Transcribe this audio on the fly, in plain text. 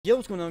Yo,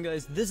 what's going on,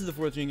 guys? This is the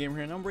 4th Gen Gamer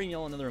here, and I'm bringing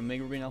y'all another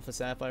Omega Ruby Alpha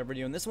Sapphire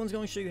video, and this one's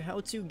going to show you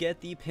how to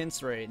get the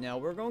Pinsirite. Now,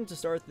 we're going to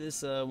start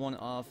this one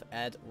off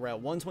at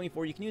Route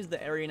 124. You can use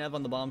the area nav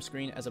on the bottom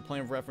screen as a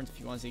point of reference if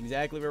you want to see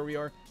exactly where we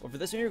are. But for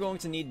this one, you're going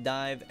to need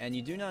Dive, and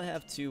you do not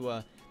have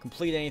to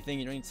complete anything.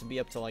 You don't need to be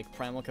up to, like,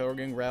 Primal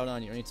Cowering Route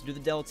on. You don't need to do the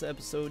Delta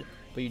episode,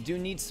 but you do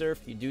need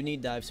Surf, you do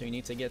need Dive, so you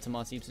need to get to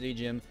Massif Today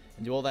Gym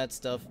and do all that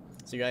stuff.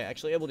 So you're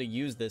actually able to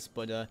use this,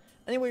 but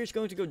anyway, you're just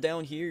going to go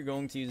down here, you're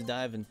going to use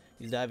Dive, and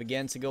use Dive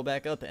again to go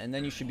back up, and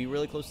then you should be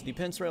really close to the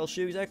Pinsirite. I'll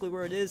show you exactly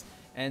where it is,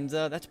 and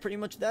that's pretty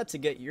much that to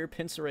get your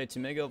Pinsirite, to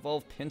Mega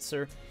Evolve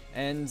Pinsir.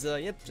 And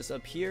yep, just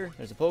up here,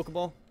 there's a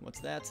Pokeball. What's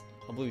that?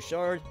 A blue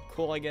shard.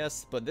 Cool, I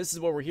guess, but this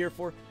is what we're here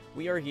for.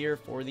 We are here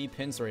for the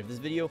Pinsirite. If this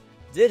video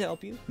did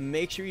help you,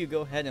 make sure you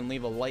go ahead and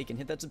leave a like and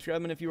hit that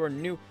subscribe button if you are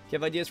new. If you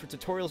have ideas for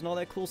tutorials and all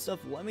that cool stuff,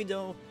 let me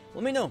know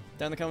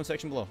down in the comment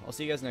section below. I'll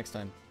see you guys next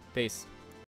time. Peace.